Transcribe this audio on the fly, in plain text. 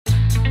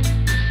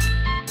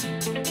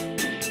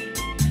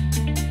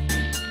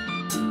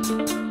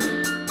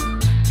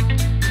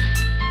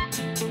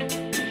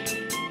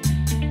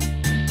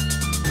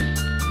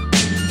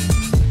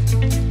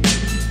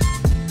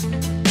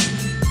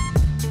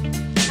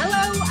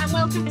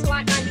welcome to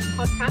Like Minded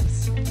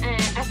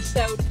Podcast,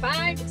 episode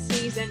 5,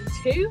 season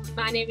 2.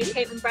 My name is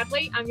Caitlin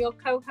Bradley. I'm your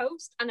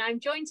co-host, and I'm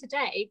joined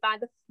today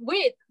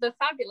with the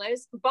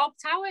fabulous Bob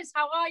Towers.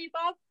 How are you,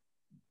 Bob?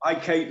 Hi,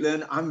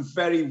 Caitlin. I'm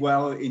very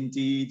well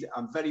indeed.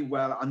 I'm very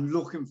well. I'm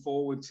looking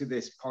forward to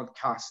this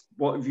podcast.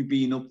 What have you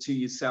been up to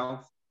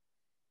yourself?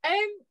 Well,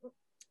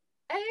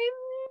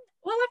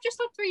 I've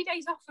just had 3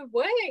 days off of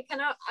work,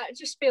 and I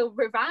just feel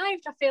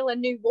revived. I feel a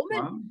new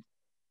woman.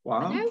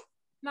 Wow. I know,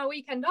 my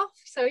weekend off.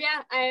 So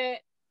yeah,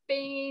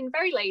 been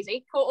very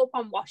lazy, caught up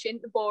on washing,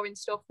 the boring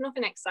stuff,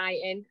 nothing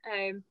exciting.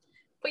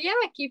 But yeah,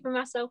 keeping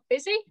myself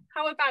busy.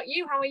 How about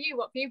you? How are you?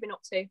 What have you been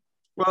up to?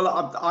 Well,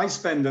 I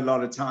spend a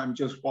lot of time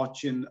just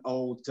watching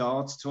old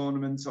darts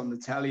tournaments on the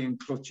telly and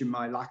clutching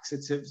my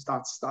laxatives.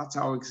 That's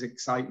how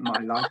exciting my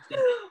life is.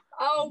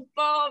 Oh,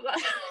 Bob,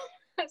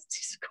 that's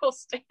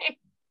disgusting.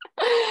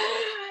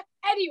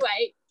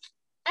 Anyway,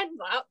 and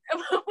that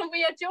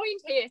we are joined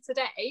here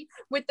today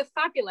with the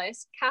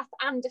fabulous Kath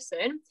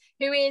Anderson,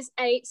 who is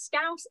a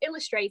Scouse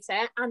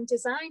illustrator and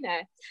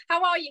designer.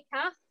 How are you,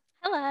 Kath?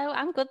 Hello,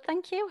 I'm good,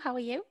 thank you. How are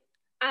you?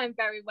 I'm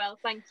very well,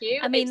 thank you.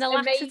 I mean, the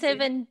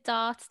laxative and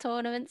darts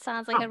tournament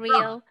sounds like a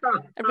real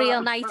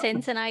night in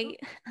tonight.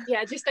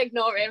 Yeah, just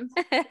ignore him.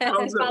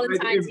 It's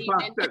Valentine's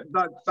evening.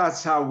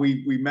 That's how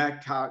we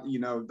met Kath. You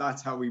know,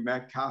 that's how we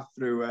met Kath,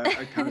 through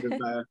a kind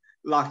of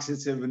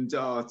laxative and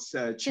darts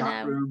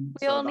chat room.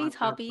 We all need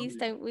hobbies,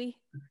 don't we?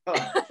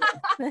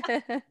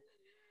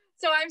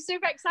 So I'm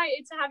super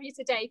excited to have you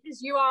today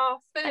because you are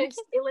first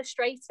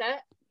illustrator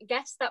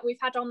guest that we've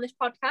had on this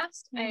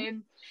podcast.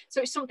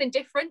 So it's something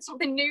different,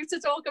 something new to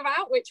talk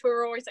about, which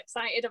we're always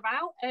excited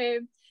about.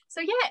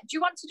 So yeah, do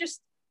you want to just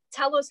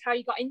tell us how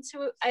you got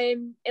into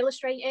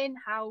illustrating,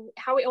 how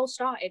it all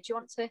started? Do you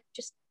want to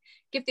just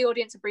give the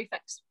audience a brief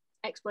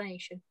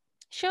explanation?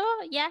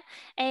 Sure, yeah.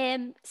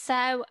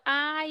 So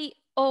I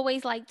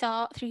always liked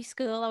art through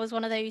school. I was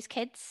one of those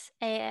kids.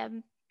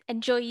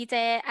 Enjoyed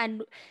it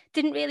and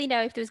didn't really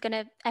know if there was going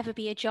to ever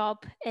be a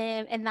job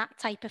in that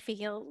type of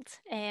field.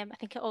 I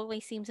think it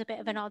always seems a bit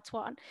of an odd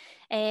one.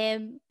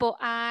 But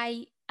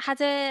I had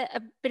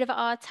a bit of a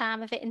hard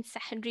time of it in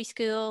secondary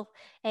school,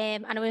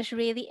 and I was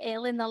really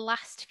ill in the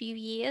last few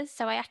years.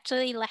 So I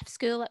actually left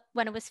school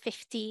when I was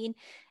 15,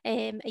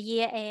 a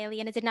year early,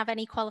 and I didn't have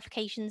any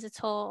qualifications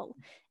at all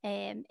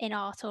in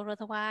art or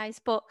otherwise.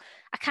 But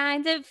I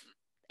kind of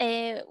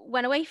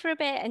went away for a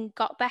bit and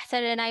got better,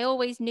 and I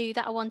always knew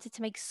that I wanted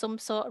to make some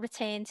sort of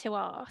return to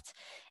art.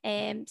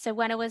 So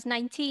when I was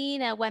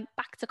 19, I went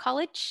back to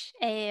college,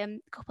 a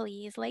couple of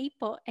years late,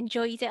 but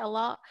enjoyed it a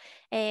lot.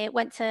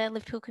 Went to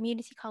Liverpool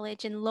Community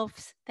College and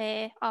loved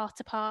their art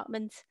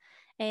department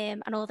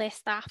and all their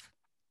staff.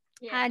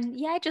 Yeah. And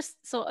yeah,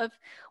 just sort of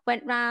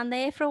went round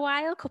there for a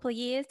while, a couple of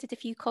years, did a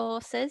few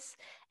courses.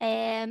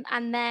 And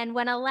then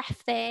when I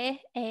left there,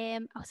 I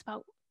was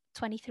about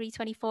 23,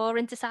 24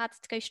 and decided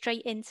to go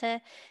straight into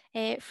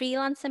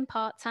freelancing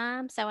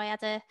part-time. So I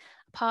had a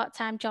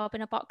part-time job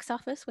in a box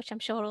office, which I'm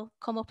sure will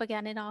come up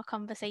again in our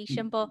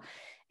conversation. But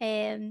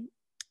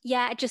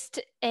yeah, I just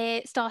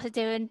started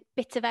doing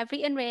bits of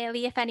everything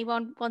really. If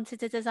anyone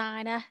wanted a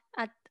designer,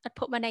 I'd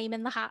put my name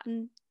in the hat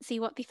and see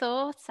what they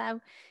thought.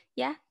 So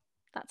yeah,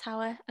 that's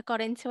how I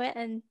got into it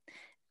and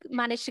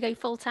managed to go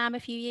full-time a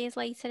few years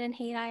later, and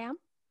here I am.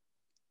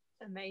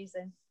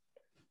 Amazing.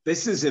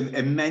 This is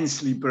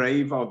immensely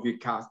brave of you,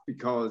 Kath,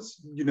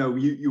 because, you know,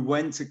 you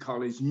went to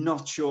college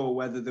not sure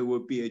whether there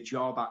would be a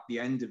job at the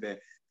end of it,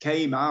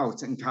 came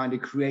out and kind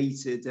of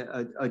created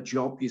a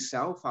job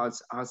yourself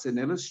as an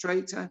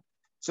illustrator.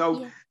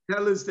 So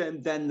tell us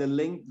then the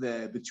link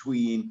there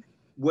between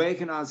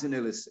working as an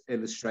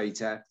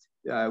illustrator,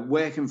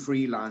 working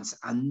freelance,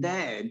 and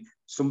then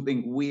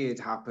something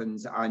weird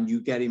happens and you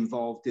get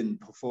involved in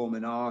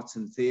performing arts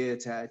and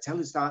theatre.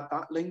 Tell us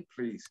that link,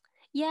 please.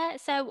 Yeah,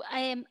 so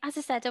as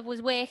I said, I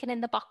was working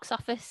in the box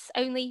office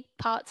only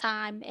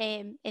part-time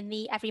in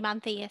the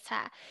Everyman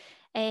Theatre,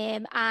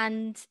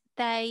 and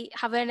they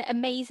have an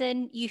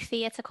amazing youth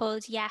theatre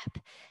called YEP,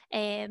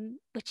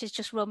 which is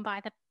just run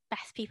by the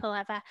best people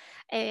ever,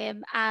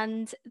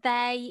 and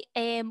they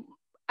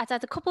I'd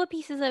had a couple of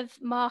pieces of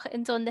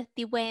marketing done that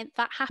they weren't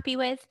that happy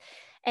with,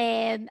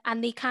 and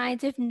they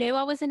kind of knew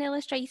I was an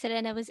illustrator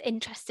and I was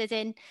interested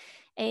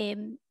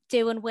in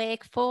doing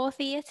work for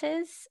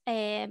theatres,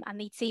 and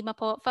they'd see my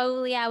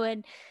portfolio,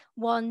 and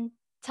one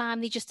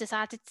time they just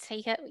decided to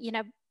take it, you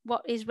know,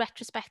 what is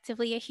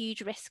retrospectively a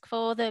huge risk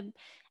for them,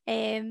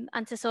 and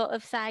to sort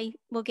of say,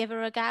 we'll give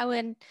her a go,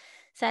 and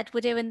said, we're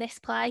doing this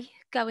play,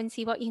 go and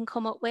see what you can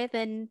come up with.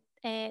 And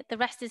the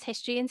rest is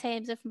history in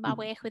terms of my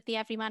work with the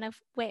Everyman.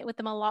 I've worked with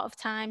them a lot of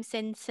times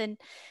since, and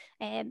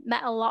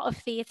met a lot of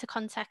theatre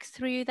contacts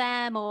through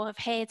them, or have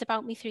heard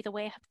about me through the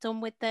work I've done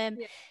with them.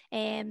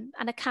 And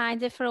I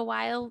kind of, for a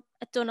while,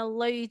 I'd done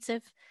loads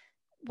of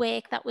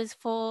work that was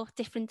for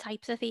different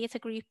types of theatre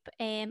group,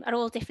 at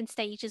all different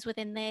stages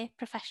within their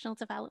professional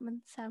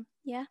development. So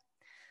yeah,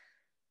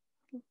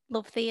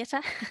 love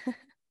theatre.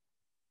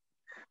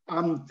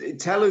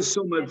 Tell us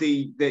some of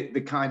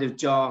the kind of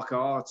dark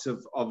arts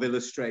of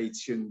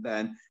illustration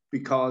then,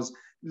 because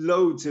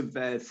loads of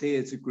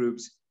theatre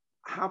groups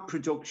have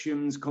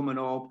productions coming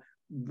up.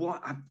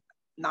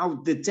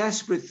 Now the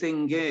desperate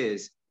thing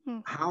is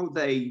how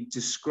they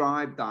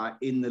describe that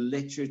in the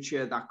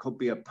literature. That could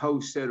be a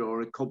poster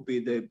or it could be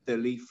the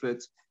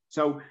leaflet.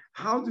 So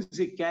how does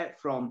it get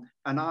from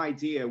an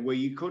idea where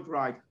you could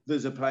write,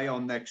 there's a play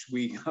on next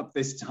week at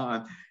this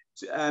time,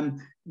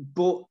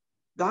 but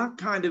that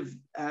kind of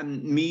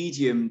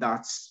medium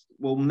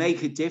will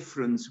make a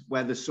difference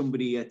whether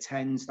somebody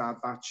attends that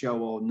show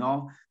or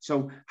not.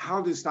 So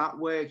how does that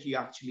work? You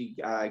actually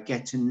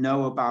get to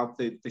know about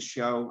the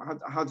show.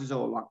 How does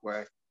all that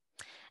work?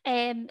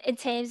 In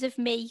terms of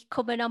me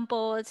coming on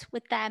board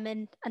with them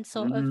and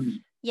sort of,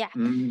 yeah.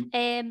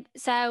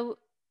 So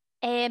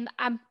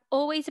I'm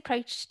always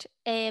approached,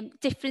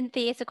 different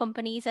theatre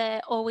companies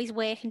are always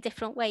working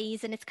different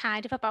ways, and it's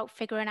kind of about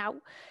figuring out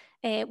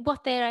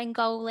what their end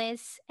goal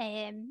is,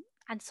 and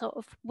sort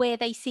of where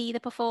they see the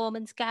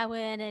performance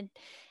going,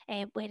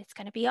 and where it's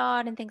going to be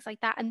on and things like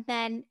that. And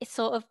then it's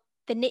sort of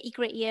the nitty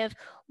gritty of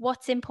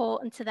what's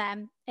important to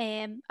them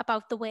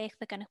about the work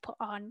they're going to put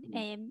on.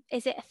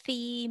 Is it a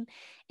theme?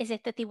 Is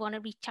it that they want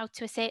to reach out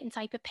to a certain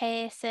type of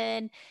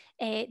person?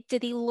 Do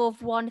they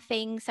love one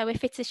thing? So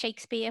if it's a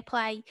Shakespeare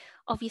play,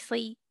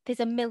 obviously there's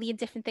a million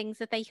different things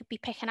that they could be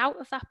picking out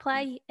of that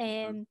play.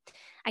 And,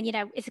 you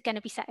know, is it going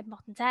to be set in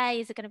modern day?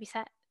 Is it going to be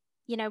set,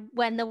 you know,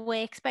 when the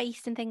work's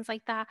based and things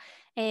like that?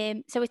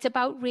 So it's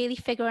about really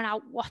figuring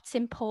out what's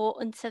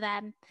important to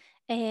them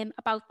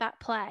about that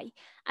play.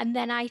 And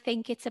then I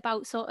think it's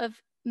about sort of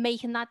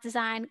making that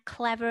design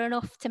clever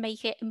enough to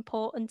make it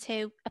important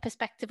to a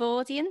prospective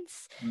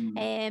audience.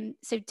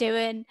 So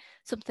doing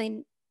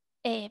something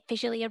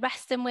visually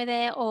arresting with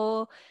it,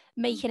 or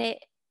making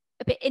it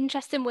a bit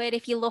interesting where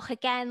if you look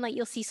again, like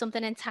you'll see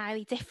something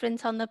entirely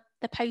different on the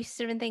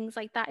poster and things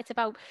like that. It's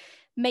about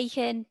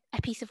making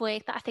a piece of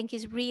work that I think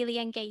is really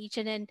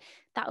engaging and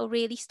that will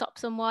really stop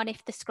someone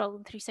if they're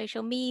scrolling through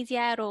social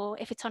media, or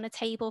if it's on a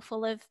table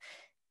full of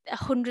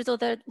 100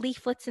 other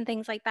leaflets and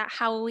things like that.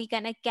 How are we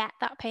going to get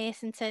that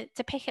person to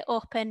pick it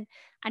up and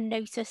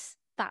notice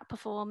that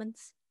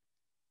performance?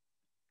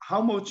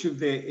 How much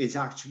of it is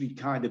actually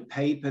kind of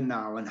paper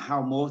now, and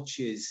how much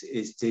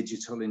is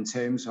digital in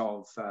terms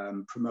of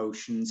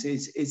promotions?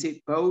 Is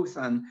it both,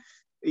 and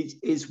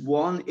is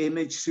one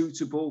image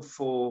suitable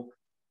for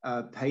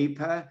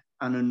paper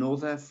and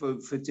another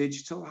for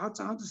digital? How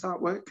does that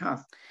work,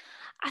 Kath?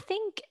 I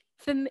think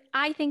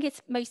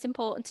it's most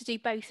important to do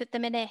both at the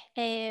minute.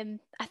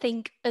 I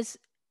think as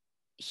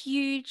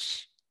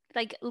huge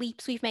like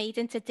leaps we've made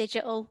into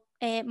digital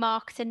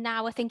marketing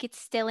now, I think it's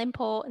still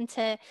important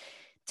to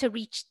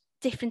reach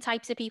different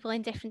types of people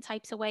in different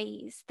types of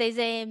ways. There's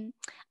a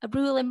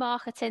rule in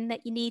marketing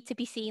that you need to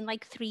be seen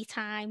like 3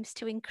 times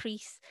to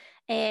increase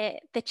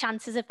the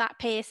chances of that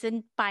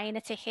person buying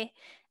a ticket.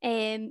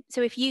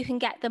 So if you can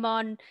get them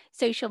on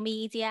social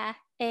media,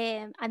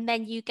 and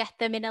then you get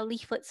them in a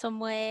leaflet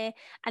somewhere,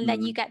 and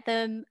then you get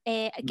them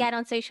again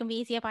on social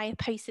media by a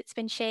post that's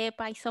been shared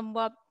by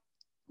someone,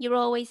 you're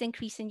always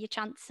increasing your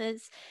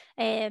chances.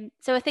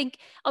 So I think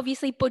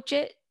obviously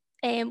budget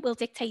will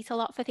dictate a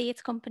lot for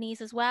theatre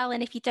companies as well.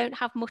 And if you don't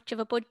have much of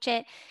a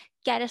budget,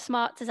 get a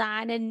smart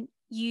design and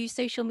use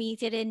social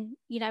media, and,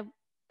 you know,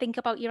 think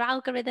about your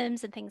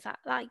algorithms and things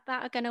like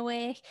that are going to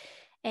work.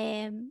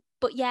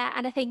 But yeah,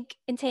 and I think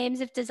in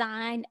terms of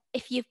design,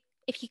 if you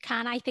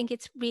can, I think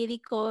it's really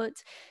good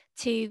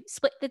to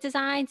split the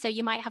design. So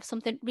you might have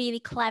something really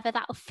clever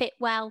that'll fit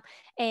well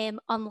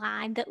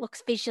online, that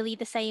looks visually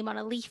the same on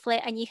a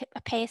leaflet, and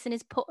a person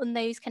is putting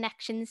those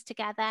connections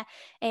together.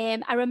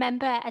 I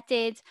remember I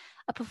did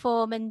a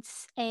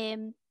performance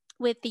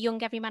with the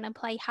Young Everyman and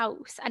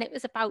Playhouse, and it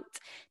was about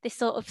this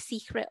sort of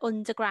secret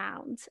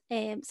underground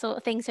sort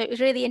of thing. So it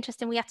was really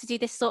interesting. We had to do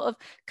this sort of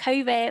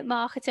covert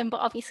marketing,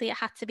 but obviously it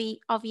had to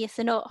be obvious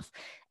enough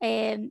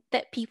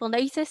that people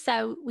noticed.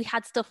 So we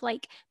had stuff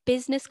like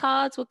business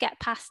cards would get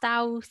passed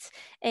out.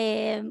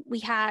 And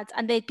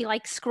they'd be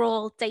like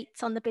scroll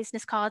dates on the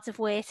business cards of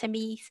where to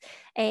meet.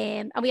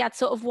 And we had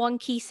sort of one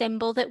key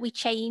symbol that we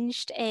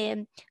changed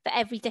for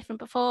every different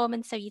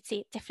performance. So you'd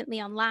see it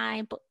differently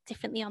online, but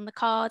differently on the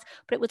card,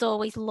 but it would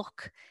always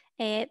look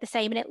the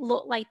same, and it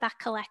looked like that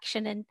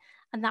collection. And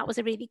that was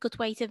a really good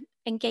way to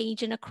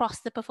engage in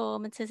across the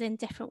performances in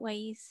different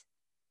ways.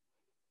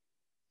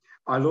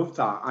 I love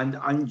that.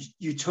 And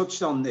you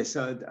touched on this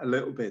a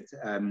little bit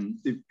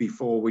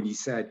before, when you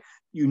said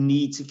you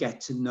need to get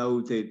to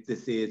know the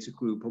theatre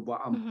group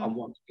and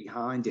what's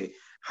behind it.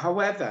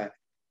 However,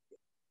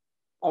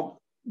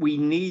 we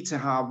need to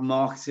have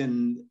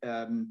marketing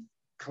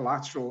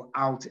collateral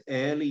out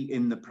early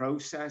in the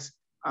process.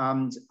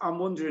 And I'm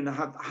wondering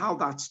how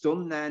that's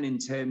done then, in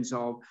terms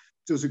of,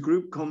 does a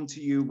group come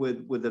to you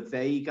with a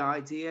vague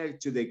idea?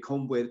 Do they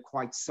come with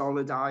quite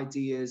solid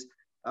ideas?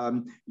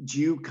 Do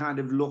you kind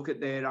of look at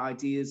their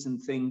ideas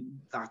and think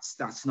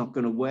that's not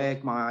going to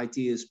work, my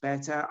idea is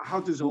better? How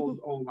does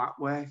all that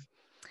work?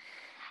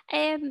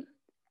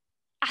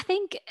 I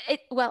think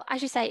well,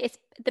 as you say, it's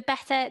the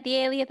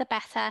earlier the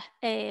better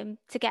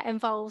to get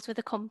involved with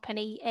a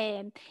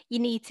company. You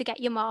need to get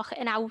your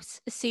marketing out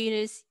as soon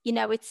as you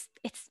know it's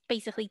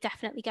basically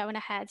definitely going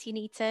ahead. You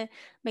need to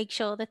make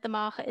sure that the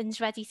marketing's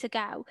ready to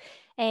go.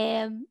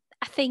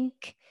 I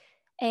think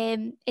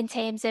in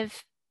terms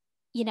of,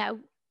 you know,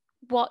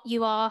 what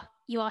you are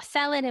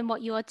selling and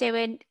what you are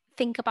doing,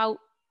 think about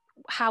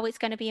how it's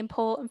going to be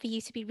important for you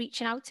to be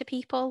reaching out to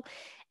people.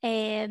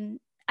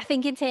 I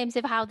think in terms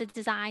of how the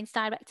design's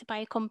directed by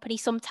a company,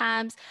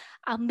 sometimes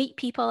I'll meet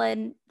people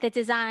and the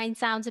design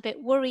sounds a bit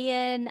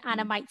worrying,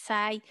 and I might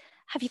say,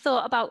 have you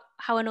thought about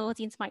how an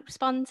audience might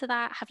respond to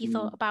that? Have you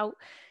thought about,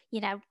 you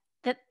know,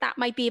 that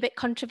might be a bit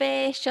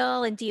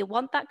controversial, and do you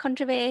want that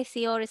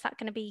controversy, or is that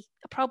going to be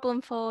a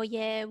problem for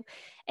you?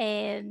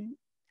 And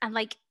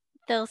like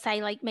they'll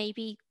say, like,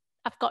 maybe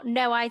I've got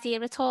no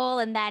idea at all,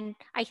 and then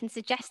I can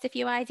suggest a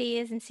few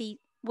ideas and see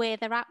where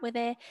they're at with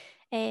it.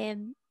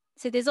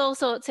 So there's all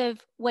sorts of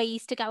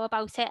ways to go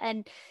about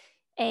it,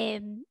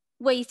 and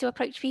ways to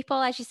approach people.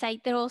 As you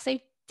say, they're also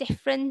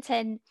different,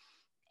 and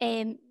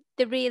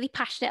they're really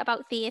passionate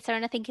about theatre,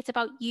 and I think it's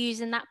about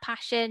using that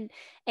passion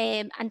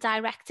and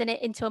directing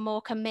it into a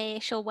more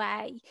commercial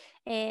way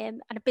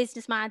and a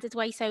business-minded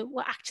way, so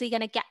we're actually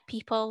going to get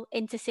people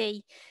in to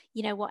see,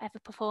 you know, whatever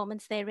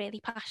performance they're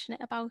really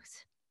passionate about.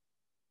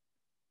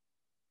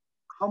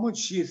 How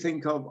much do you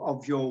think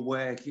of your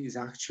work is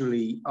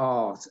actually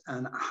art,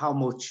 and how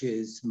much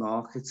is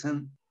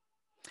marketing?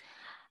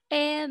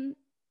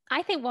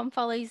 I think one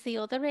follows the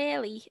other,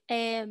 really.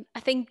 I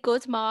think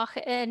good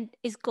marketing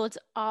is good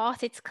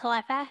art. It's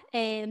clever.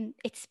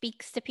 It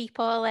speaks to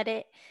people, and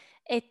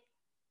it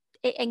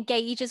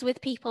engages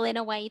with people in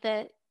a way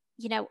that,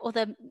 you know,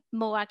 other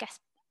more, I guess,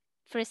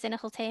 for a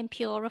cynical term,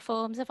 purer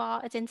forms of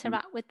art would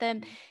interact with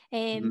them.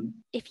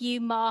 If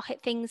you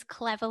market things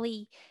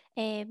cleverly,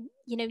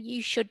 you know,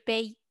 you should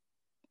be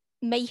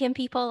making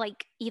people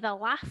like either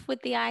laugh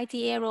with the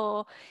idea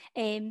or,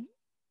 you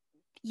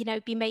know,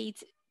 be made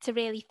to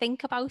really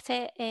think about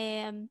it.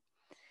 And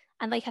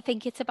like, I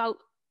think it's about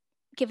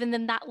giving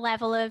them that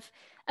level of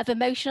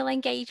emotional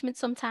engagement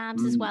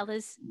sometimes, as well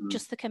as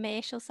just the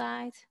commercial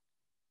side.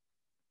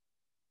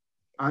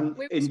 And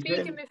we were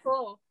speaking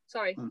before,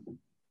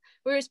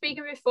 we were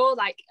speaking before,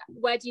 like,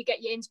 where do you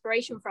get your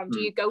inspiration from? Do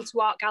you go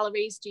to art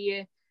galleries? Do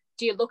you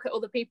look at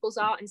other people's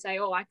art and say,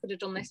 oh, I could have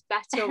done this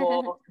better?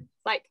 Or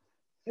like,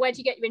 where do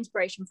you get your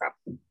inspiration from?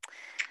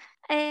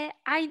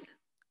 I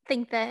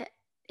think that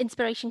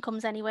inspiration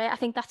comes anywhere. I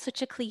think that's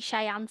such a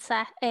cliche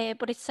answer,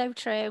 but it's so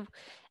true.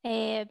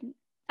 I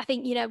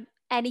think, you know,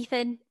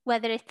 anything,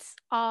 whether it's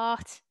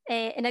art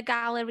in a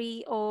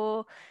gallery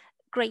or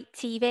great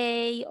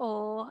TV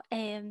or,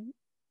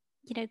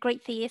 you know,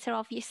 great theatre,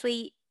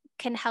 obviously,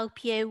 can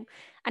help you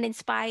and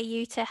inspire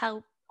you to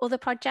help other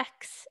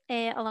projects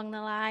along the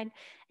line.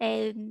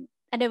 I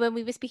know when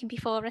we were speaking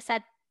before, I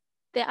said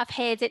that I've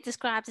heard it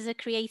described as a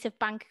creative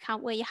bank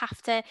account where you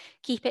have to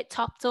keep it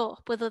topped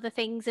up with other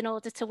things in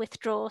order to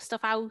withdraw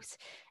stuff out.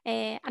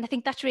 And I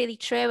think that's really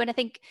true. And I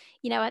think,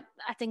 you know, I'd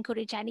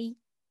encourage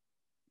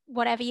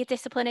whatever your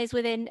discipline is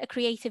within a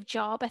creative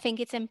job, I think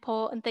it's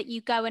important that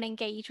you go and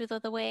engage with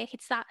other work.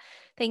 It's that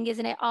thing,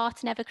 isn't it?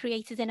 Art never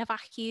created in a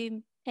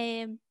vacuum.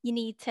 You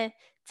need to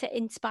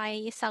inspire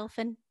yourself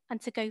and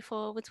to go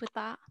forwards with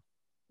that.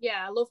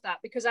 Yeah, I love that,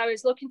 because I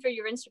was looking through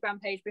your Instagram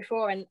page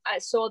before and I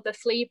saw the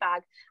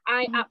Fleabag.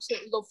 I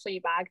absolutely love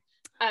Fleabag.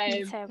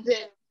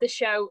 The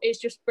show is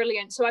just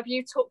brilliant. So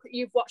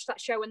you've watched that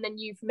show and then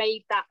you've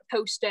made that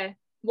poster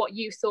what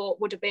you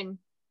thought would have been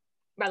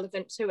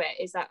relevant to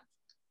it, is that?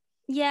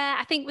 Yeah,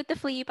 I think with the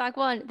Fleabag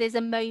one, there's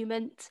a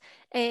moment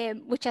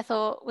which I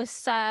thought was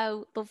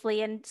so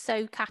lovely and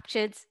so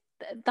captured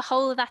the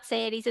whole of that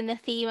series and the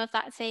theme of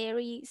that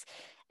series.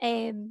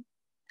 And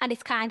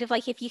it's kind of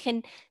like, if you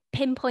can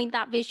pinpoint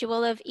that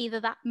visual of either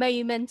that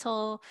moment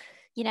or,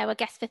 you know, I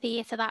guess for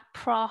theatre, that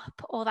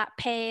prop or that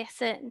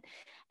person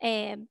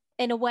in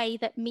a way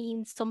that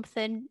means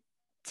something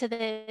to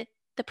the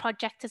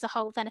project as a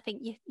whole, then I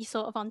think you're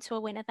sort of onto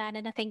a winner then.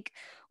 And I think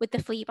with the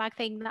Fleabag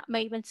thing, that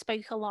moment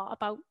spoke a lot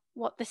about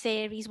what the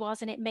series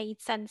was, and it made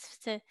sense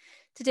to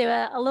do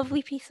a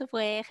lovely piece of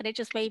work, and it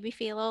just made me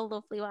feel all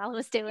lovely while I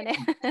was doing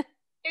it.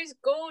 It was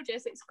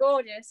gorgeous. It's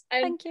gorgeous.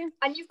 Thank you.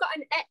 And you've got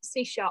an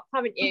Etsy shop,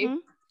 haven't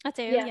you? I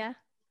do, yeah.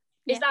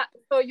 Is that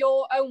for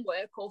your own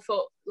work or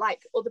for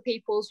like other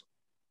people's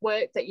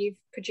work that you've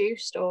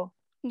produced, or?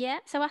 Yeah,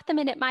 so at the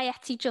minute my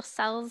Etsy just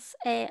sells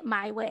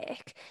my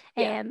work.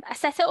 I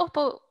set it up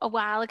a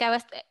while ago.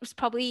 It was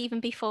probably even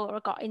before I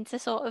got into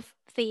sort of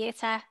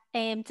theatre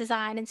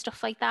design and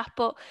stuff like that.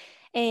 But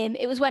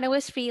it was when I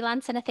was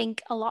freelance, and I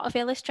think a lot of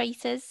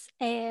illustrators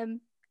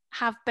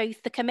have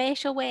both the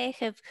commercial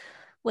work of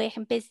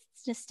working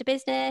business to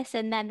business,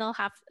 and then they'll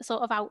have a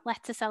sort of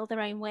outlet to sell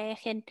their own work,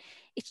 and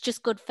it's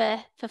just good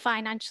for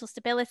financial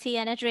stability.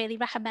 And I'd really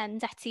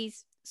recommend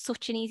Etsy's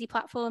such an easy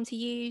platform to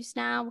use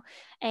now.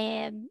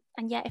 And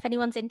yeah, if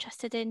anyone's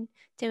interested in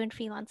doing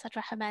freelance, I'd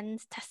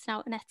recommend testing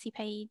out an Etsy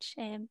page.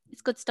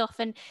 It's good stuff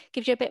and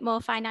gives you a bit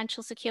more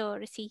financial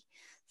security.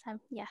 So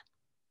yeah.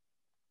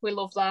 We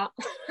love that.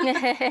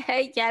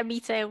 Yeah, me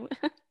too.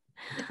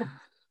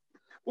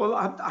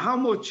 Well, how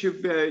much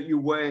of your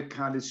work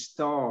kind of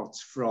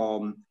starts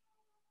from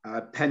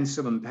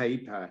pencil and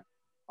paper,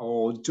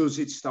 or does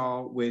it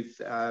start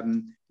with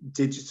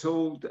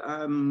digital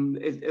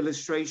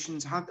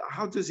illustrations?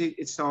 How does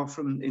it start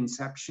from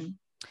inception?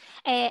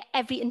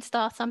 Everything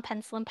starts on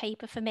pencil and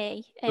paper for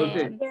me. Does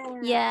it?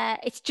 Yeah,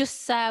 it's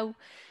just so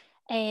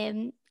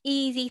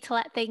easy to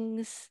let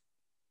things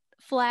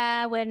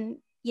flare when,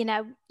 you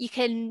know, you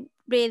can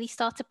really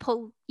start to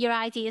pull your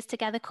ideas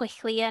together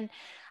quickly. And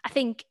I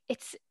think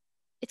it's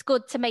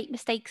good to make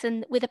mistakes,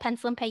 and with a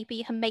pencil and paper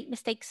you can make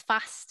mistakes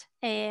fast,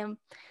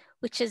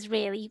 which is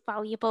really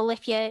valuable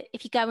if you're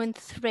going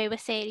through a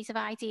series of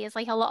ideas.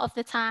 Like a lot of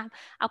the time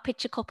I'll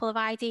pitch a couple of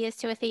ideas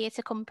to a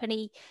theatre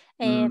company,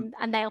 and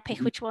they'll pick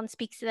which one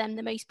speaks to them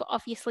the most, but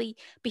obviously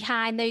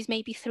behind those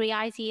maybe 3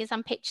 ideas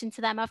I'm pitching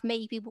to them, I've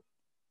maybe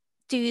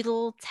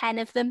doodled 10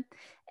 of them,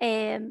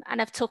 and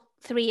I've took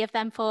 3 of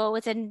them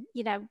forward and,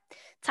 you know,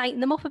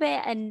 tightened them up a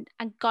bit and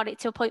got it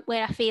to a point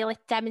where I feel it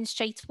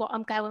demonstrates what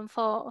I'm going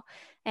for,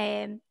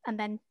 and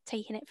then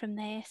taking it from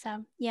there.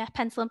 So yeah,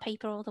 pencil and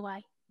paper all the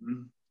way.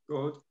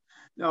 Good.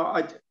 No,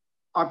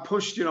 I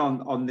pushed you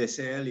on this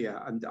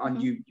earlier,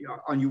 and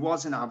you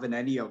wasn't having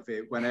any of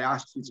it when I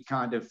asked you to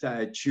kind of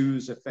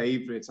choose a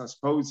favourite. I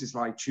suppose it's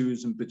like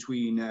choosing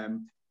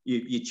between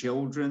your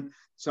children.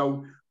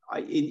 So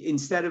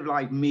instead of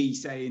like me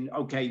saying,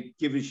 okay,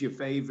 give us your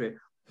favourite,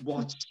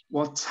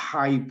 what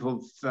type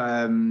of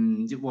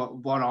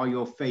what are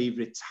your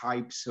favourite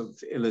types of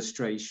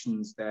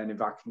illustrations then,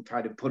 if I can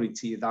kind of put it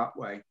to you that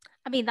way?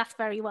 I mean, that's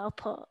very well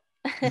put.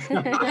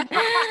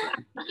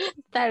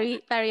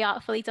 Very, very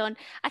artfully done.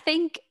 I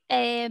think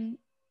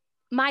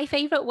my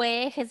favourite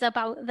work is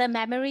about the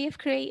memory of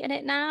creating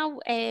it now.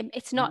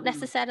 It's not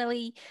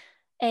necessarily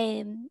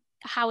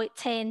how it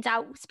turned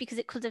out, because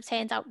it could have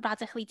turned out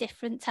radically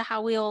different to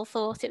how we all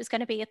thought it was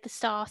going to be at the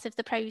start of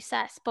the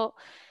process. But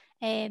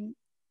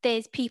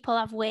there's people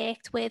I've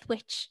worked with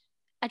which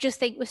I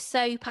just think were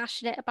so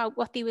passionate about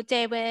what they were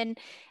doing,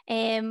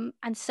 and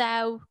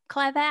so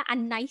clever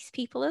and nice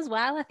people as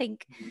well. I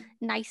think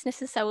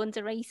niceness is so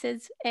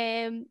underrated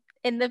in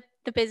the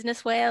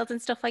business world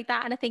and stuff like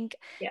that. And I think,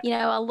 you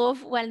know, I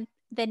love when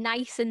they're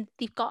nice and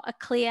they've got a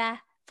clear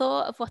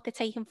thought of what they're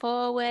taking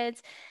forward.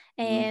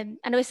 And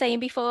I was saying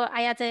before,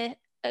 I had a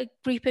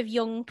group of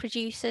young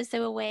producers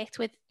that were worked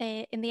with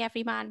in the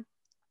Everyman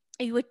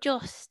who were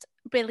just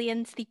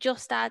brilliant. They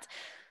just had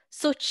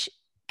such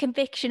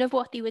conviction of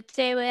what they were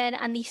doing,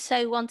 and they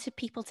so wanted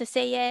people to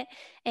see it,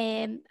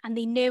 and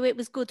they knew it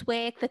was good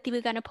work that they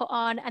were going to put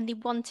on, and they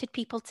wanted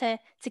people to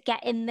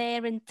get in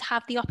there and to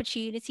have the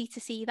opportunity to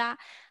see that,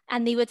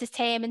 and they were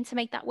determined to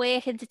make that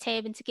work and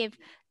determined to give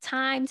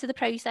time to the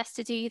process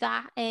to do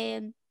that.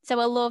 So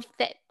I loved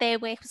that their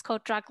work was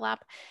called Drag Lab,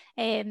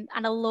 and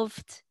I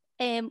loved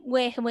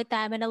working with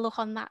them, and I look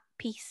on that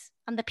piece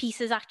and the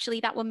pieces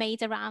actually that were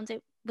made around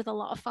it with a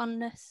lot of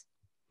fondness.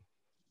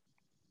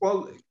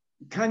 Well,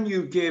 can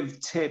you give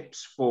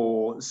tips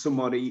for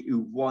somebody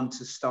who wants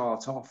to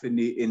start off in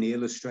the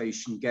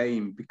illustration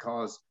game?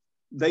 Because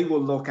they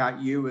will look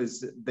at you as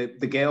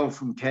the girl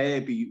from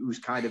Kirby who's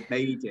kind of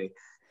made it.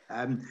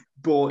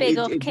 But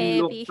if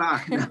you look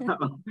back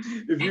now,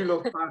 if you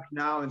look back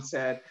now and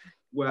said,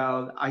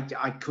 well,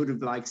 I could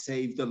have like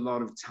saved a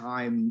lot of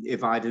time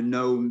if I'd have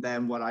known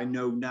then what I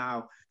know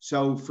now.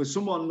 So for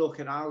someone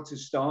looking out to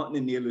starting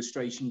in the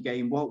illustration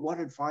game, what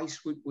advice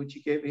would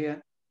you give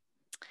here?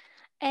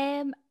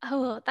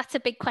 Oh, that's a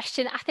big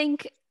question. I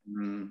think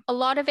a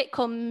lot of it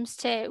comes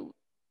to,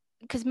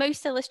 because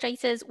most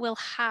illustrators will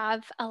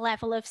have a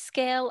level of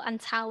skill and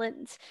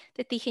talent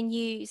that they can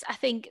use. I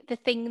think the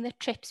thing that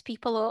trips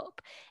people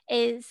up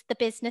is the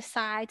business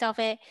side of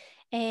it.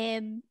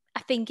 I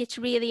think it's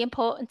really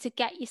important to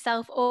get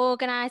yourself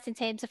organised in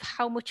terms of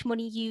how much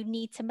money you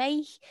need to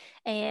make,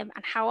 and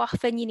how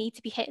often you need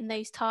to be hitting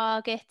those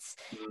targets,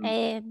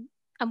 and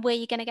where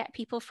you're going to get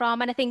people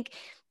from. And I think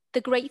the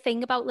great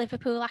thing about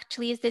Liverpool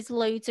actually is there's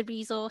loads of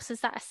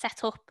resources that are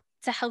set up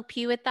to help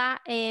you with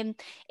that.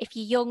 If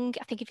you're young,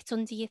 I think if it's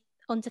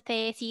under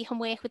 30, you can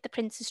work with the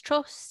Prince's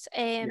Trust,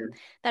 that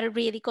are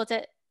really good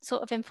at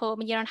sort of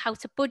informing you on how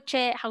to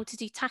budget, how to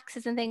do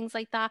taxes and things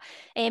like that.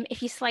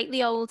 If you're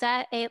slightly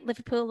older,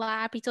 Liverpool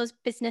Library does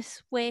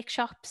business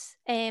workshops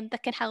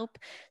that can help.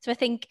 So I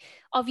think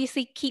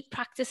obviously keep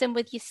practicing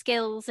with your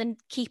skills and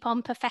keep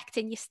on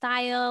perfecting your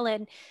style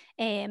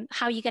and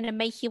how you're going to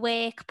make your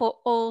work, but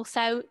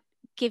also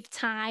give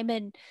time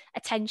and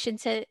attention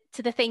to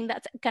the thing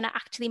that's going to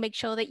actually make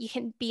sure that you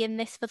can be in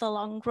this for the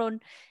long run,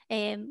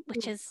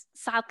 which is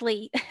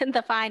sadly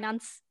the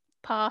finance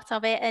part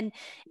of it. And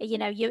you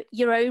know,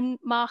 your own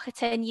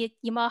marketing,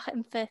 you're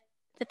marketing for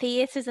the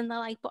theatres and the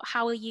like, but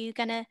how are you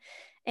gonna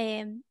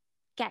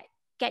get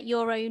get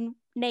your own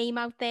name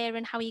out there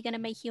and how you're going to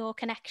make your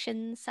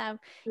connections. So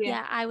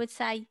yeah, I would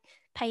say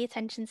pay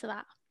attention to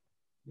that.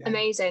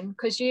 Amazing,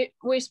 because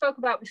we spoke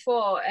about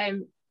before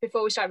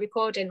we started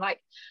recording,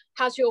 like,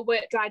 has your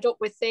work dried up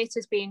with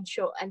theatres being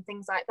shut and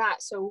things like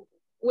that? So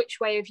which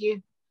way have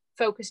you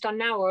focused on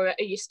now, or are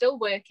you still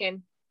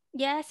working?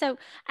 Yeah, so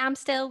I'm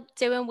still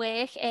doing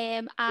work.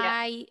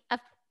 I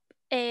have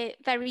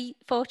very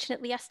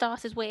fortunately, I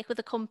started work with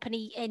a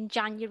company in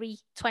January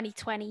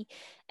 2020,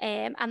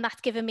 and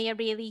that's given me a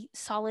really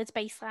solid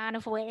baseline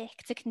of work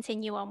to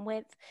continue on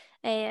with.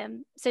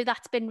 So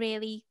that's been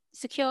really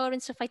secure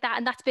and stuff like that,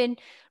 and that's been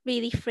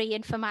really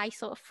freeing for my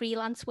sort of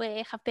freelance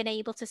work. I've been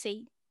able to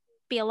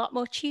be a lot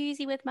more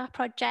choosy with my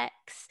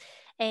projects.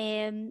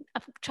 I'm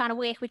trying to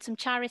work with some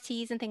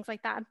charities and things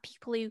like that, and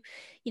people who,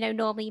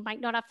 normally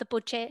might not have the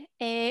budget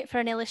for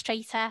an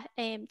illustrator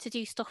to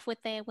do stuff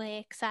with their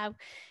work. So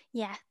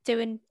yeah,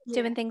 doing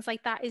things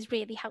like that is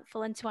really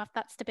helpful, and to have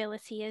that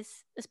stability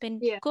has been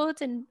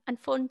good and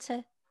fun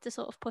to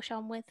sort of push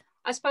on with.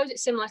 I suppose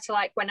it's similar to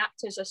like when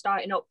actors are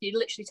starting up, you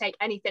literally take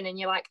anything and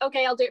you're like,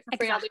 okay, I'll do it for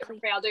free, Exactly.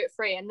 I'll do it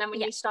free. And then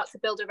when you start to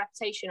build a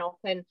reputation up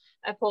and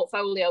a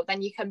portfolio,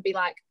 then you can be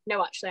like,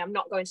 no, actually, I'm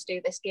not going to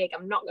do this gig.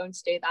 I'm not going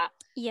to do that.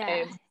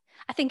 Yeah.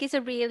 I think it's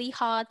a really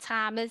hard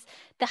time, as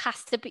there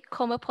has to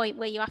become a point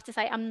where you have to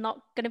say, I'm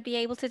not going to be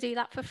able to do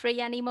that for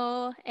free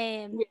anymore.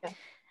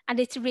 And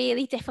it's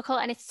really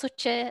difficult, and it's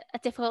such a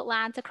difficult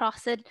line to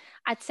cross. And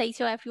I'd say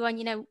to everyone,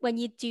 when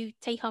you do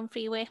take on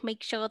free work,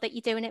 make sure that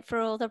you're doing it for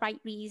all the right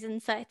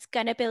reasons. So it's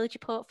going to build your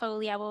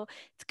portfolio, or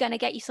it's going to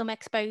get you some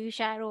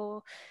exposure,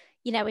 or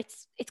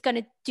it's going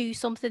to do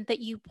something that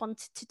you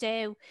want to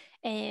do.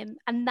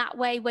 And that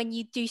way, when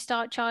you do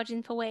start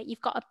charging for work,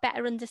 you've got a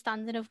better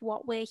understanding of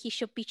what work you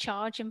should be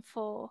charging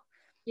for.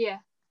 Yeah.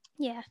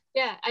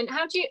 And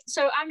how do you,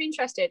 so I'm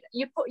interested,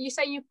 you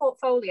say your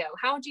portfolio,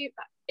 how do you,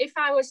 if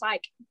I was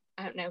like,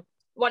 I don't know,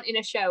 wanting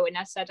a show and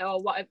I said, oh,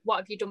 what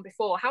have you done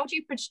before? How do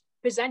you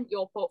present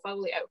your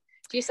portfolio?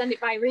 Do you send it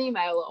by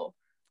email or?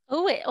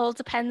 Oh, it all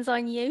depends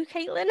on you,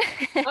 Caitlin.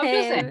 Oh,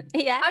 does it?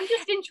 Yeah. I'm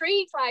just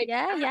intrigued. Like,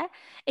 yeah.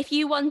 If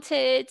you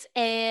wanted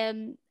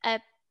an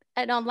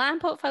online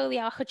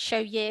portfolio, I could show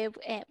you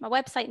my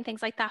website and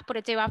things like that, but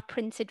I do have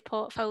printed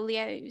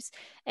portfolios,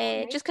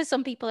 just because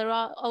some people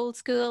are old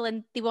school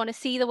and they want to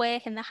see the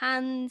work in their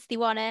hands. They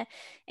want to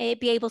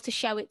be able to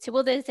show it to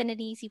others in an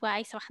easy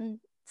way, so I can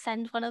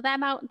send one of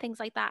them out and things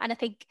like that. And I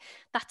think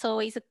that's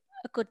always a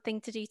good thing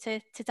to do,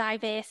 to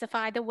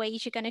diversify the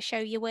ways you're going to show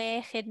your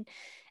work.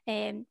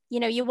 And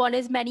you want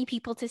as many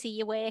people to see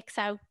your work,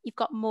 so you've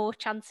got more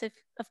chance of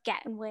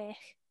getting work.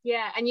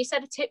 Yeah, and you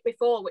said a tip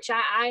before, which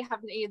I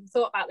haven't even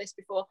thought about this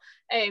before.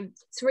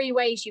 3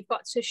 ways, you've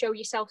got to show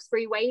yourself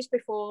 3 ways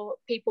before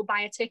people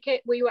buy a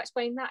ticket. Will you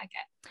explain that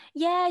again?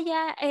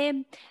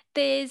 Yeah.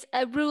 There's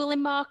a rule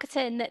in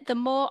marketing that the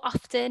more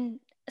often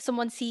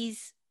someone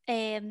sees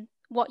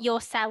what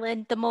you're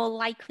selling, the more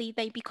likely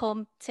they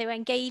become to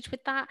engage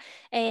with that.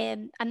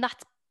 And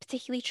that's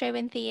particularly true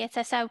in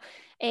theatre. So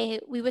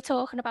we were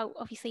talking about,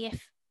 obviously,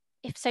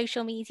 if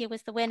social media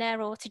was the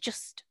winner, or to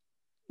just,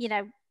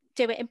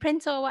 do it in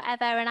print or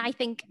whatever. And I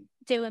think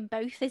doing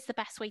both is the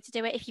best way to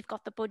do it if you've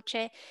got the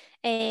budget,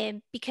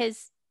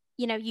 because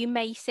you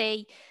may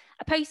see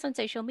a post on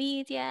social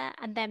media,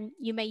 and then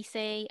you may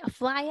see a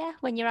flyer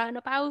when you're out and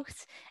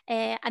about,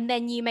 and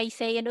then you may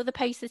see another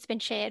post that's been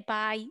shared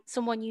by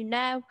someone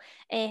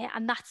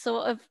and that's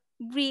sort of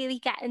really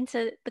getting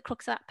to the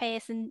crux of that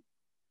person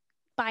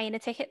buying a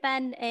ticket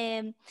then,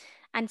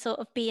 and sort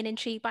of being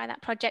intrigued by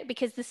that project,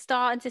 because they're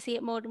starting to see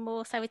it more and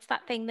more. So it's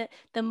that thing that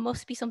there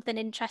must be something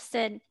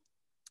interesting.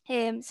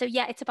 So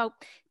yeah, it's about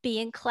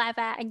being clever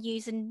and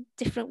using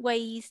different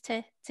ways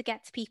to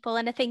get to people.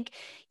 And I think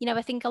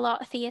a lot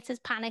of theatres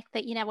panic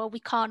that well, we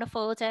can't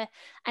afford an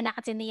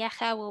ad in the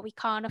Echo, or we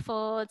can't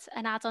afford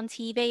an ad on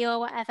TV or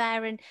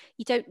whatever. And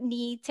you don't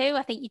need to.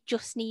 I think you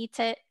just need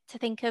to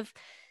think of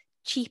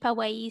cheaper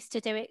ways to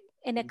do it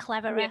in a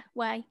cleverer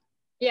way.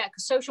 Yeah,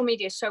 because social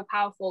media is so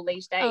powerful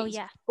these days. Oh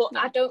yeah. But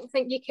I don't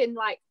think you can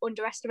like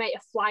underestimate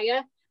a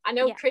flyer. I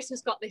know Chris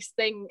has got this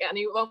thing, and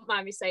he won't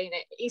mind me saying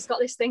it. He's got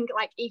this thing,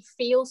 like, he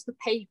feels the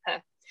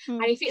paper.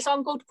 And if it's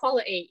on good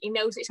quality, he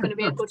knows it's going to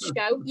be a good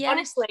show. Yeah.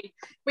 Honestly,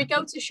 we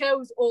go to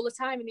shows all the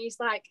time and he's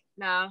like,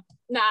 nah.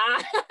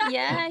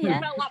 Yeah.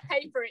 Not that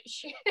paper, it's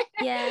shit.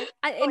 Yeah.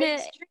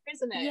 It's true,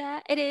 isn't it? Yeah,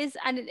 it is.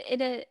 And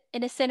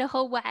in a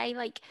cynical way,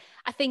 like,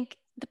 I think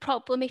the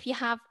problem, if you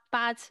have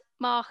bad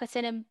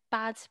marketing and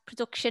bad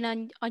production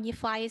on your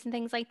flyers and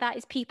things like that,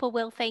 is people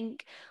will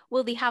think,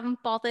 well, they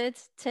haven't bothered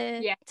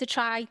to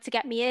try to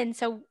get me in,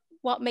 so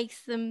what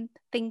makes them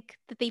think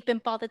that they've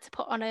been bothered to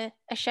put on a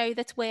show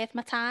that's worth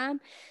my time?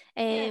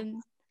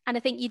 And I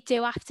think you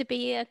do have to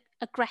be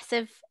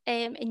aggressive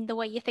in the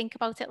way you think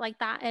about it like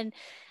that.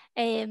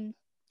 And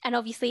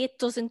obviously it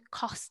doesn't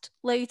cost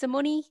loads of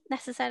money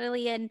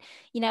necessarily. And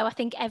I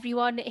think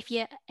everyone, if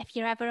you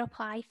ever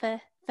apply for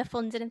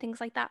funding and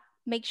things like that,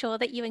 make sure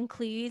that you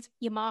include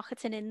your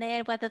marketing in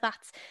there, whether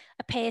that's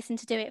a person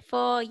to do it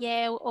for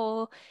you,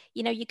 or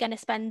you're going to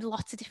spend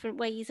lots of different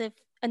ways of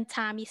and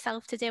time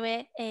yourself to do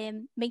it.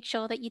 Make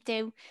sure that you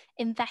do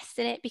invest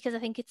in it, because I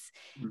think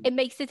it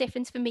makes a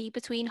difference for me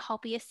between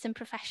hobbyists and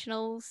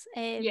professionals.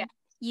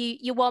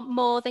 You want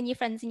more than your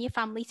friends and your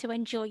family to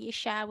enjoy your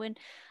show, and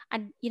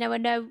I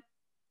know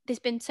there's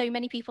been so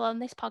many people on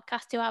this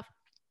podcast who have,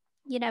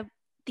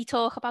 they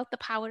talk about the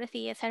power of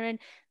theatre, and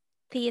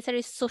theatre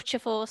is such a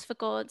force for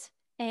good,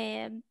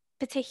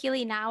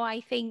 particularly now,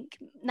 I think,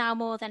 now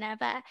more than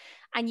ever.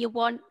 And you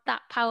want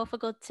that power for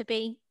good to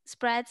be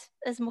spread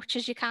as much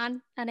as you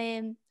can.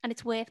 And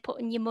it's worth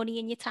putting your money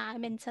and your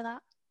time into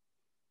that.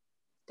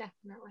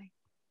 Definitely.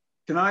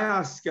 Can I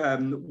ask,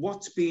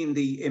 what's been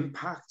the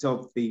impact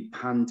of the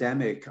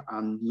pandemic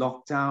and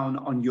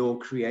lockdown on your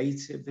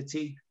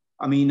creativity?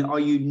 I mean, are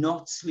you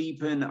not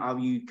sleeping? Are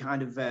you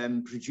kind of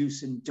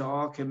producing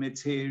darker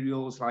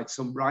materials like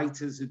some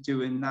writers are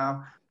doing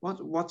now?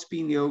 What's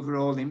been the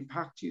overall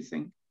impact, do you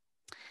think?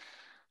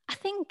 I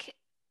think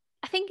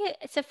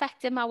it's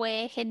affected my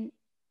work in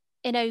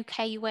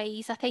okay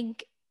ways. I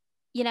think,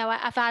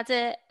 I've had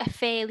a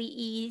fairly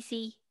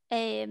easy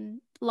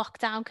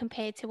lockdown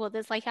compared to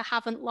others. Like, I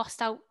haven't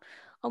lost out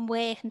on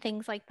work and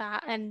things like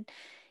that. And,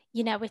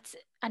 I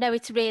know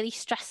it's really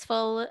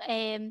stressful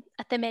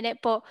at the minute,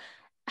 but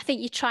I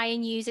think you try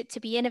and use it to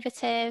be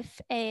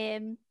innovative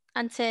and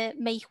to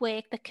make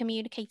work that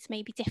communicates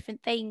maybe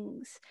different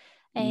things.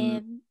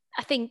 I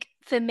think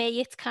for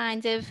me, it's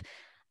kind of,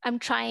 I'm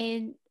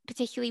trying,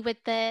 particularly with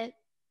the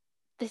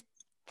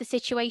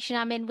situation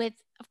I'm in with,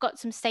 I've got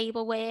some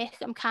stable work.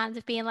 I'm kind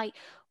of being like,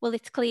 well,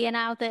 it's clear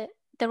now that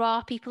there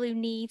are people who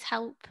need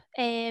help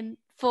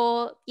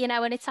for,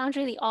 and it sounds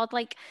really odd.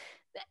 Like,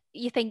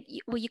 you think,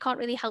 well, you can't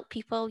really help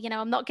people.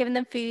 I'm not giving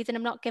them food and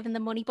I'm not giving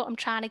them money, but I'm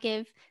trying to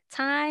give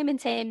time in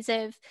terms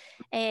of,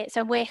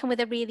 so I'm working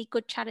with a really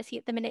good charity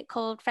at the minute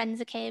called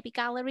Friends of Kirby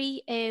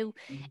Gallery, who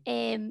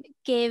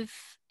give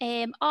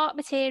art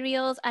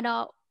materials and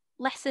art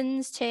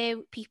lessons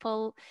to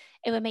people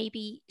who are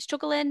maybe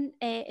struggling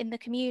in the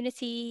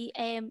community,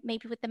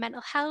 maybe with the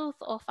mental health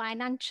or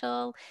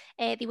financial.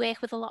 They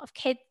work with a lot of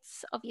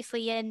kids,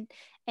 obviously,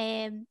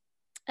 in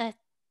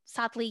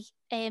sadly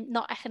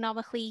not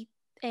economically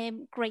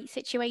great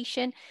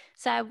situation.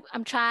 So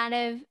I'm trying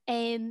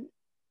to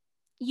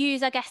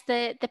use, I guess,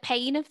 the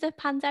pain of the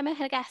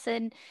pandemic, I guess,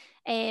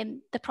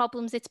 and the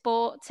problems it's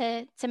brought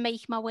to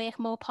make my work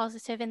more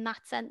positive in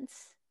that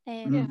sense.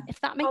 If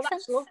that makes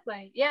sense. That's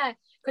lovely. Yeah,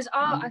 because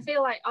art, I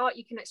feel like art,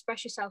 you can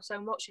express yourself so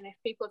much, and if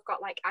people have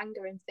got like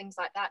anger and things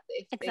like that,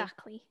 if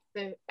exactly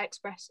they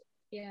express,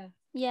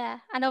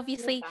 and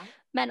obviously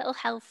mental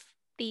health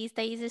these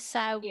days is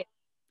so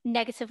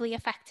negatively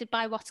affected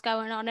by what's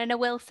going on. And I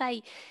will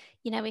say,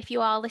 if you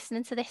are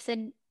listening to this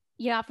and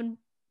you haven't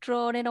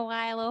drawn in a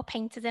while or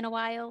painted in a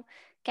while,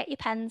 get your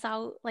pens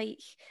out,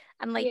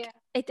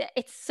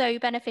 it's so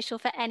beneficial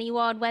for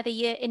anyone, whether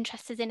you're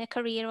interested in a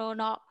career or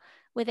not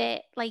with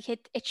it. Like,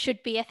 it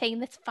should be a thing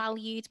that's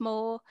valued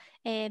more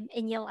in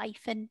your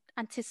life, and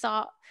to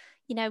start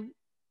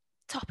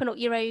topping up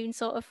your own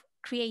sort of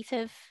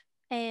creative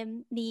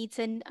needs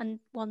and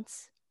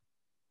wants.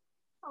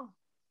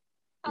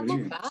 I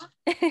love that.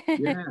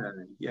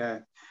 Yeah.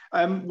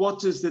 What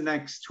does the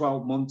next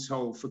 12 months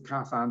hold for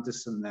Kath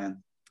Anderson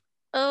then?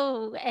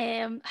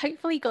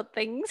 Hopefully good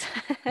things.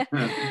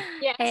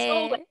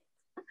 Yes,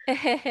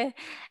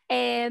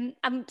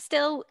 I'm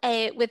still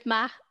with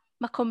my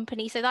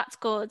company, so that's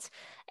good.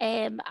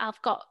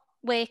 I've got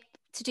work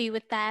to do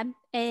with them,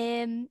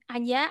 and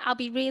I'll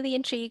be really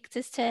intrigued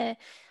as to,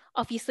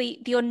 obviously,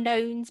 the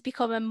unknowns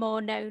becoming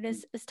more known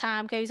as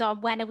time goes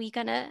on. When are we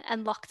gonna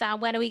end lockdown?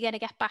 When are we gonna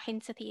get back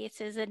into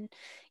theatres and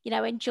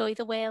enjoy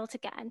the world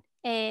again?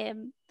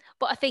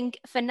 But I think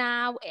for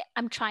now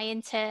I'm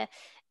trying to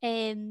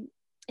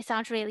it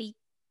sounds really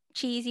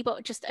cheesy,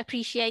 but just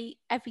appreciate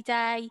every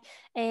day,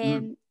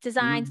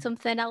 design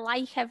something I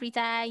like every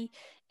day,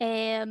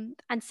 and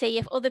see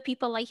if other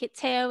people like it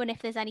too, and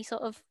if there's any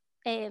sort of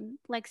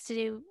legs to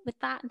do with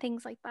that and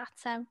things like that.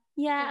 So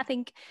I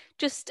think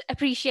just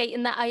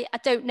appreciating that I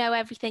don't know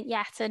everything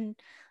yet, and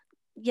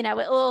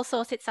it'll all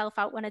sort itself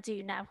out when I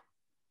do know.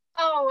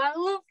 Oh, I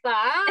love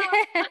that.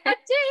 I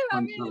do. I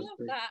really love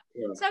that.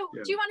 So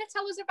do you want to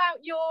tell us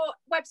about your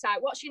website?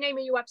 What's your name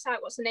of your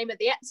website? What's the name of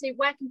the Etsy?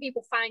 Where can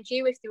people find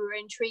you if they were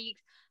intrigued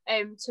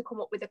to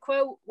come up with a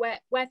quote? Where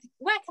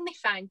can they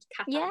find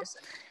Kath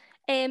Anderson?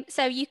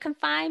 So you can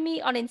find me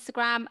on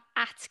Instagram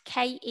at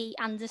KE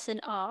Anderson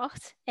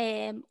Art,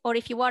 or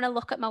if you want to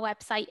look at my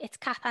website, it's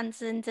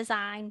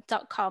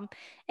kathandersondesign.com,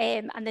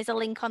 and there's a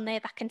link on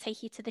there that can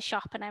take you to the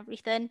shop and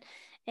everything.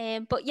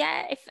 But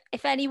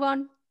if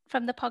anyone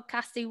from the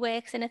podcast who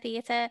works in a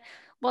theatre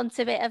wants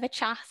a bit of a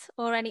chat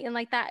or anything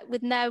like that,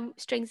 with no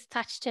strings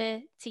attached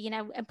to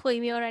employ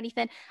me or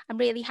anything, I'm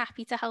really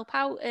happy to help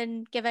out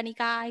and give any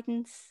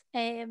guidance,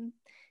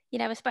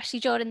 especially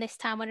during this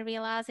time when I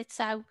realise it's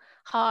so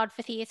hard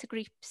for theatre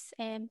groups.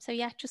 So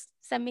just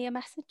send me a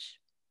message.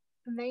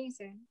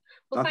 Amazing.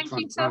 Well, That's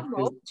thank you so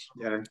much.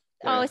 Yeah.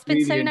 Oh, it's been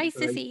really so nice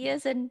to see you,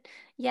 and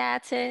yeah,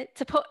 to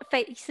put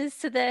faces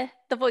to the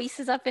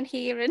voices I've been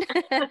hearing.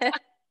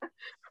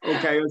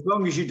 Okay, as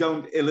long as you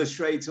don't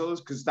illustrate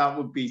us, because that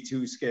would be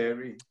too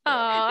scary. Oh,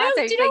 I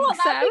don't do you know think what?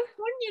 so. That'd be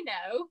fun, you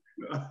know.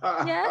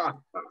 Yeah.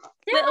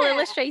 Little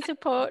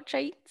illustrated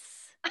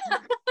portraits.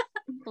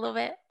 Love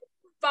it.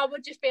 Bob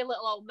would just be a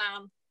little old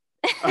man.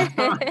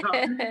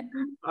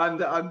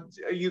 And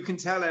you can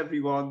tell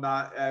everyone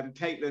that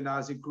Caitlin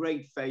has a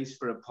great face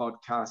for a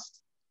podcast.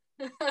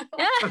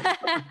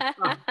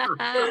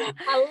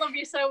 I love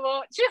you so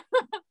much.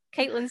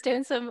 Caitlin's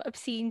doing some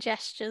obscene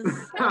gestures,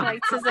 I'd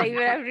like to say,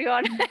 for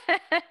everyone.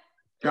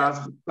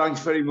 Kath, thanks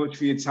very much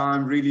for your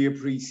time. Really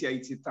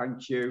appreciate it.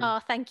 Thank you. Oh,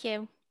 thank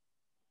you.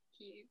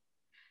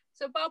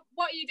 So, Bob,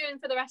 what are you doing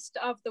for the rest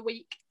of the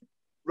week?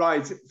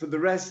 Right, for the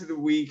rest of the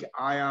week,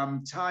 I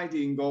am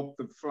tidying up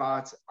the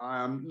flat.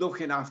 I am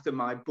looking after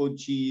my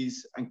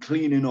budgies and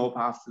cleaning up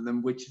after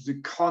them, which is a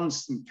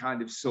constant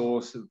kind of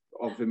source of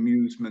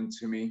amusement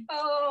to me.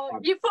 Oh,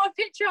 you put a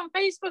picture on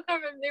Facebook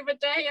of them the other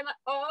day, and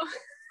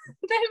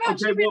they're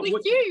actually really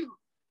cute.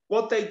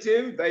 What they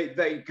do,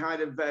 they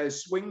kind of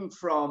swing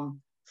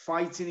from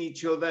fighting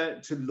each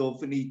other to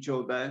loving each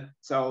other.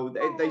 So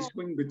they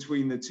swing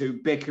between the two,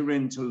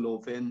 bickering to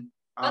loving.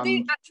 Are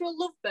they actual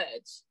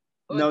lovebirds?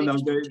 No,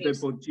 they're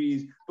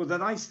budgies. But the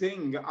nice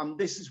thing, and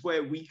this is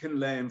where we can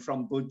learn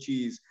from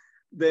budgies,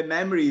 their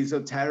memories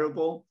are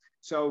terrible.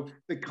 So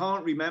they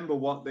can't remember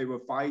what they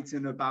were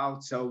fighting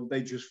about, so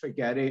they just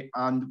forget it.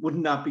 And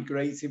wouldn't that be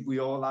great if we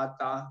all had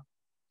that?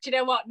 Do you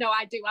know what? No,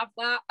 I do have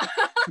that.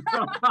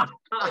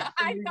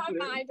 I've got a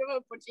mind of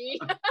a budgie.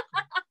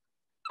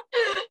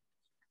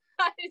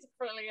 That is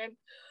brilliant.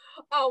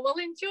 Oh, well,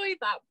 enjoy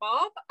that,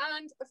 Bob.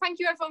 And thank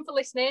you, everyone, for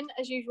listening,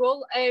 as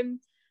usual.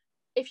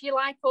 If you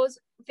like us,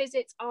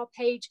 visit our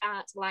page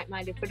at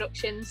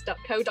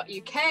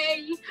likemindedproductions.co.uk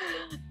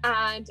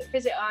and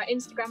visit our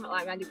Instagram at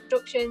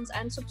likemindedproductions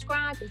and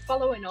subscribe and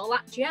follow and all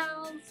that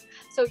jazz.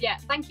 So yeah,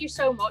 thank you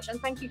so much,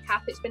 and thank you,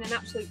 Kath. It's been an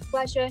absolute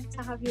pleasure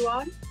to have you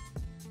on.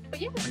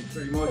 But yeah, thanks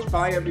very much.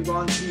 Bye,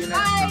 everyone. See you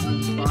next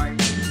time.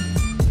 Bye.